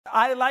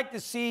I like to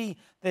see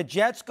the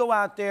Jets go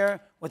out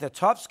there with a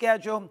tough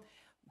schedule,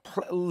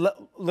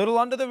 little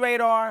under the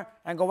radar,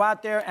 and go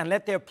out there and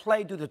let their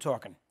play do the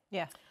talking.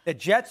 Yeah. The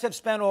Jets have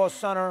spent all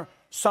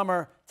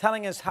summer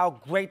telling us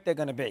how great they're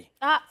going to be.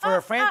 For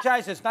a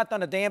franchise that's not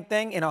done a damn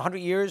thing in 100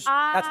 years,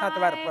 that's not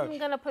the right approach. I'm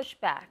going to push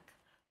back.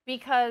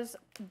 Because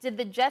did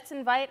the Jets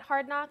invite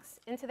Hard Knocks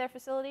into their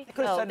facility? They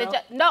could have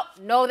said no.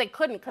 No, they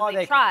couldn't because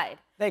they tried.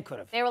 They could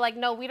have. They were like,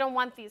 no, we don't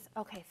want these.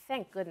 Okay,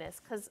 thank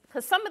goodness.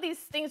 Because some of these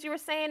things you were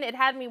saying, it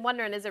had me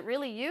wondering, is it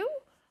really you?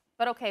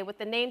 But okay, with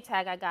the name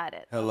tag, I got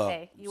it. Hello.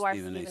 Okay, you are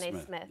Stephen Stephen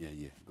A. Smith.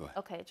 Yeah, go ahead.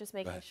 Okay, just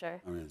making sure.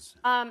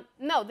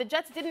 No, the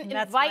Jets didn't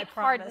invite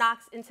Hard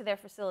Knocks into their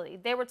facility.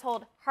 They were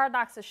told Hard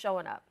Knocks is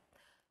showing up.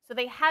 So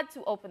they had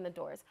to open the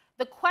doors.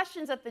 The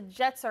questions that the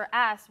Jets are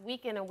asked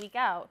week in and week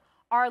out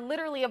are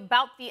literally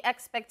about the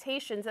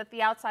expectations that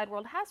the outside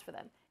world has for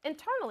them.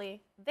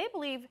 Internally, they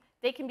believe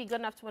they can be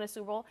good enough to win a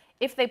Super Bowl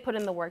if they put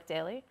in the work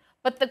daily.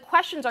 But the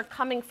questions are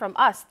coming from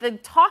us. The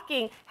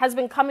talking has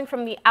been coming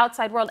from the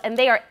outside world, and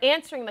they are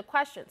answering the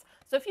questions.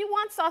 So if you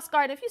want Sauce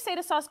Gardner, if you say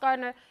to Sauce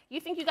Gardner, you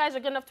think you guys are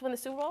good enough to win the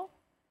Super Bowl?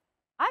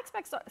 I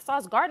expect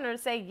Sauce Gardner to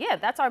say, yeah,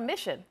 that's our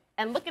mission.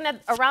 And looking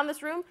at around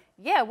this room,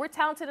 yeah, we're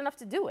talented enough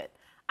to do it.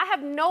 I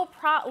have no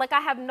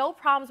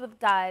problems with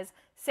guys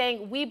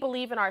saying we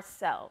believe in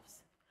ourselves.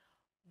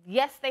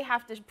 Yes, they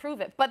have to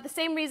prove it. But the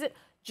same reason,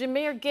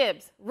 Jahmyr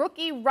Gibbs,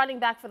 rookie running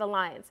back for the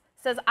Lions,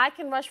 says I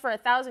can rush for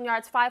 1,000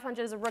 yards,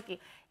 500 as a rookie.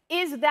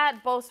 Is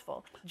that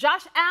boastful?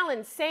 Josh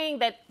Allen saying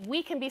that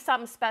we can be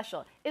something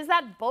special. Is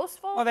that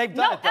boastful? Well, they've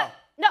done it, though.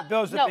 No, the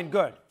Bills have been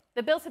good.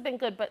 The Bills have been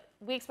good, but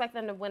we expect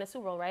them to win a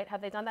Super Bowl, right?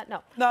 Have they done that?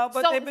 No. No,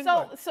 but they've been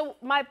good. So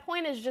my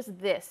point is just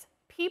this.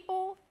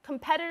 People,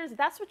 competitors,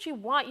 that's what you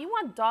want. You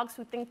want dogs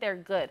who think they're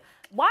good.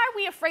 Why are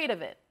we afraid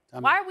of it?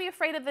 Why are we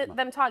afraid of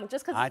them talking?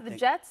 Just because it's the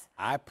Jets?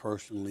 I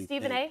personally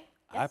Stephen A?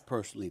 I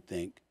personally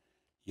think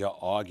your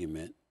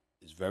argument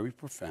is very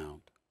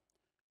profound,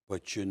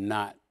 but you're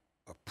not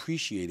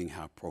appreciating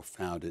how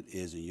profound it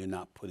is, and you're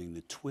not putting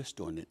the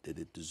twist on it that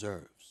it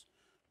deserves.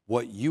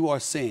 What you are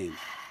saying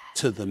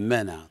to the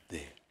men out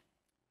there,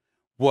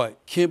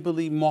 what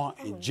Kimberly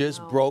Martin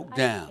just broke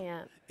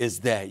down,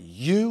 is that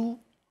you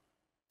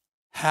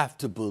have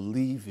to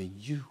believe in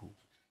you.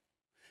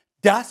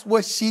 That's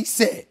what she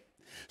said.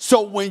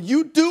 So when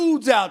you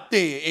dudes out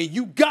there and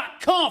you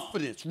got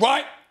confidence,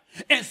 right?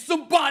 And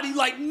somebody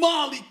like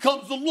Molly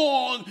comes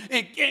along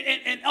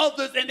and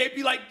others, and they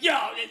be like, yo,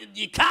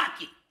 you're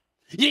cocky.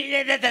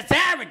 Yeah, that's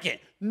arrogant.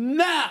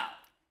 Now,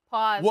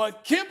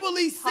 what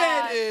Kimberly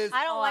said is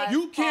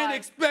you can't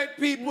expect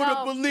people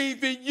to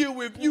believe in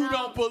you if you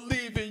don't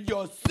believe in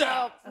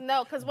yourself.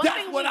 No, because one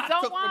thing we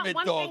don't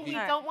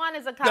want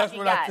is a cocky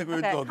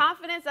guy.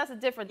 Confidence, that's a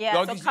different thing. Yeah,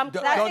 so that's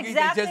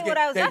exactly what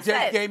I was saying. They just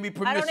saying. gave me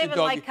permission, I don't even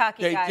like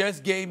cocky guys. They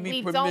just gave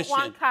me permission. We don't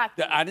want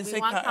cocky. I didn't say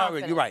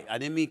cocky. You're right. I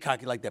didn't mean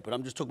cocky like that, but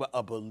I'm just talking about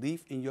a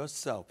belief in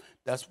yourself.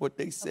 That's what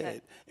they said.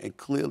 Okay. And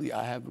clearly,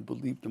 I haven't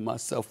believed in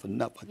myself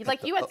enough.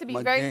 You had to be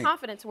very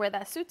confident to wear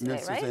that suit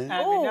today, right?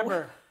 And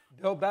remember,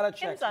 Bill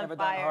Belichick's never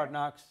done Hard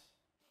Knocks.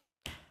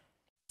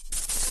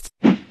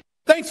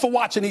 Thanks for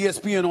watching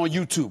ESPN on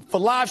YouTube. For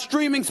live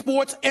streaming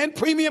sports and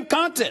premium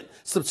content,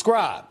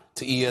 subscribe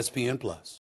to ESPN+.